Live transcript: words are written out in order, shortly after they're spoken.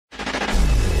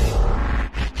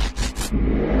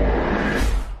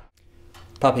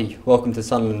Papy, welcome to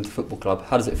Sunderland Football Club.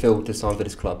 How does it feel to sign for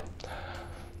this club?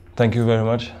 Thank you very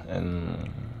much, and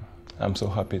I'm so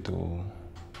happy to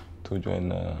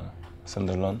join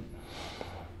Sunderland,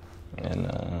 and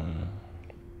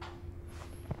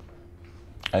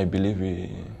I believe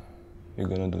we're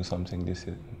gonna do something this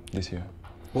year.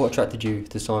 What attracted you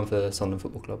to sign for Sunderland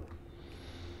Football Club?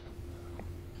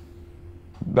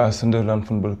 The Sunderland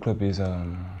Football Club is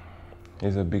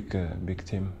a big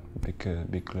team, big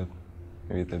club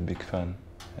with a big fan,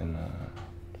 and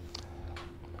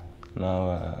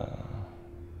now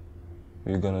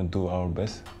we're gonna do our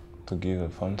best to give a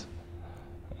fund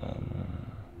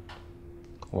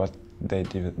what they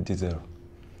deserve.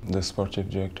 The sportive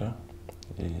director,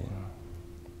 he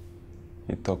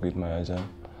talked with my agent,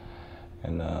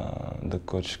 and the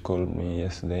coach called me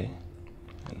yesterday,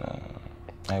 and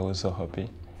I was so happy.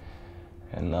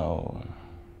 And now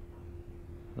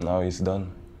it's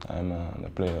done. I'm the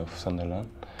player of Sunderland,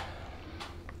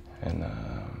 and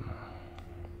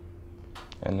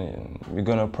we're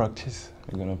gonna practice.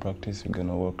 We're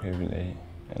gonna work every day,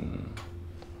 and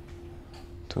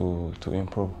to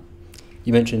improve.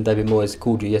 You mentioned David Moyes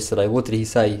called you yesterday. What did he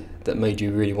say that made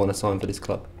you really want to sign for this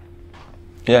club?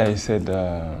 Yeah, he said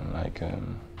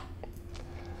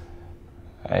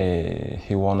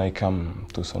he wanna come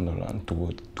to Sunderland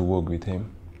to work with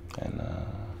him, and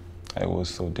I was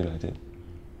so delighted.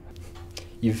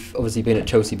 You've obviously been at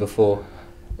Chelsea before.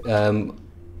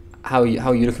 How are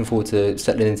you looking forward to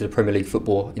settling into the Premier League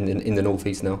football in the North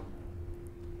East now?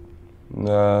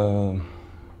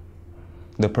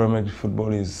 The Premier League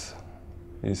football is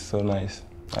so nice.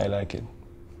 I like it.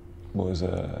 It was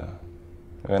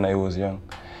when I was young,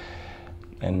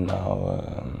 and now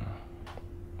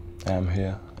I'm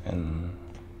here, and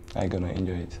I'm gonna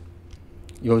enjoy it.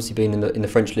 You've obviously been in the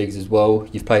French leagues as well.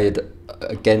 You've played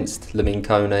against Lamine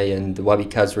Kone and Wabi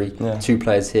Kazri, yeah. Two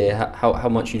players here. How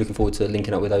much are you looking forward to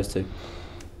linking up with those two?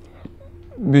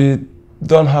 We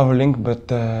don't have a link,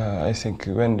 but I think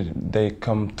when they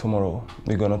come tomorrow,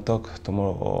 we're gonna talk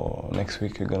tomorrow or next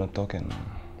week. We're gonna talk, and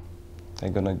they're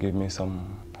gonna give me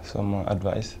some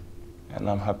advice, and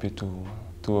I'm happy to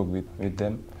work with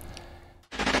them.